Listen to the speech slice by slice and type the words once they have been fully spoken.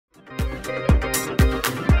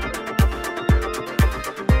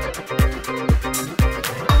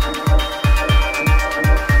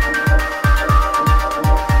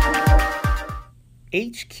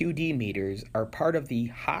HQD meters are part of the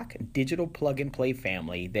Hach digital plug-and-play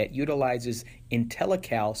family that utilizes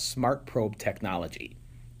IntelliCAL smart probe technology.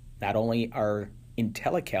 Not only are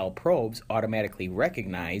IntelliCAL probes automatically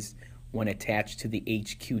recognized when attached to the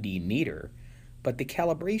HQD meter, but the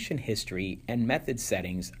calibration history and method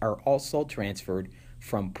settings are also transferred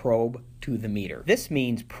from probe to the meter. This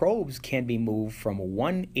means probes can be moved from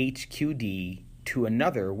one HQD to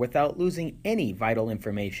another without losing any vital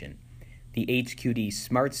information. The HQD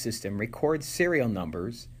Smart System records serial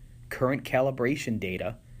numbers, current calibration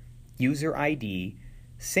data, user ID,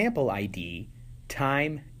 sample ID,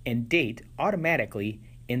 time, and date automatically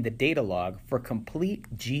in the data log for complete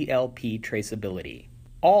GLP traceability.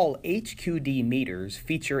 All HQD meters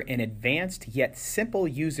feature an advanced yet simple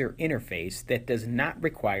user interface that does not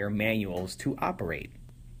require manuals to operate.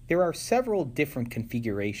 There are several different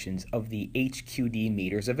configurations of the HQD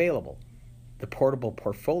meters available. The portable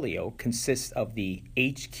portfolio consists of the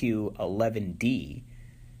HQ11D,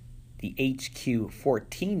 the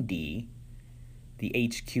HQ14D, the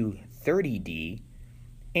HQ30D,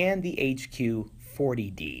 and the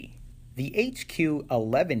HQ40D. The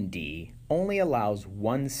HQ11D only allows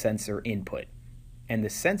one sensor input, and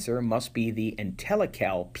the sensor must be the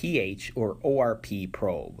IntelliCAL pH or ORP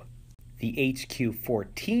probe. The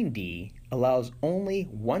HQ14D allows only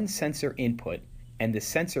one sensor input, and the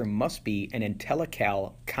sensor must be an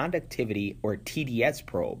IntelliCAL conductivity or TDS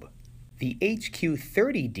probe. The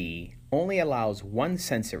HQ30D only allows one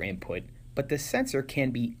sensor input, but the sensor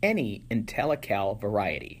can be any IntelliCAL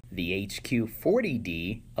variety. The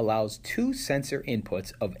HQ40D allows two sensor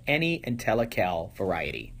inputs of any IntelliCAL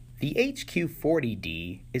variety. The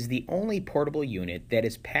HQ40D is the only portable unit that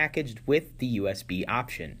is packaged with the USB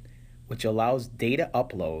option, which allows data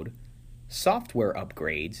upload, software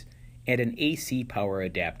upgrades, and an AC power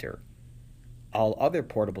adapter. All other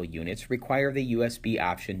portable units require the USB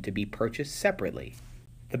option to be purchased separately.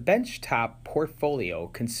 The benchtop portfolio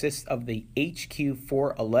consists of the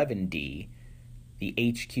HQ411D, the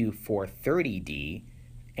HQ430D,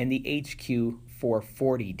 and the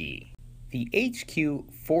HQ440D. The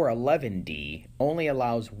HQ411D only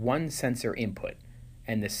allows one sensor input,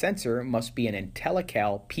 and the sensor must be an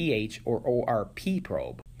IntelliCAL pH or ORP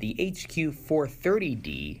probe. The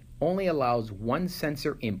HQ430D only allows one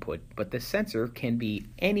sensor input, but the sensor can be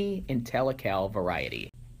any IntelliCAL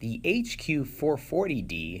variety. The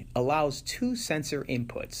HQ440D allows two sensor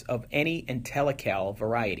inputs of any IntelliCAL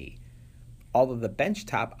variety. All of the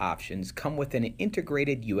benchtop options come with an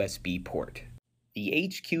integrated USB port. The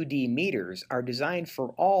HQD meters are designed for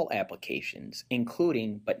all applications,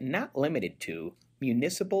 including but not limited to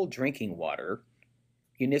municipal drinking water,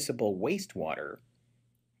 municipal wastewater,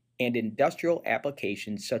 and industrial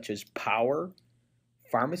applications such as power,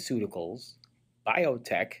 pharmaceuticals,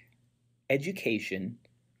 biotech, education,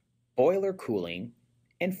 boiler cooling,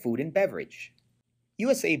 and food and beverage.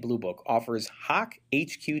 USABlueBook offers Hach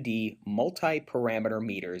HQD multi-parameter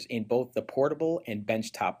meters in both the portable and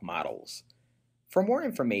benchtop models. For more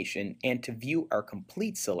information and to view our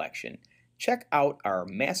complete selection, check out our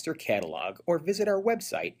master catalog or visit our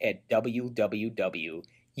website at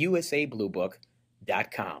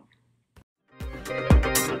www.usabluebook.com.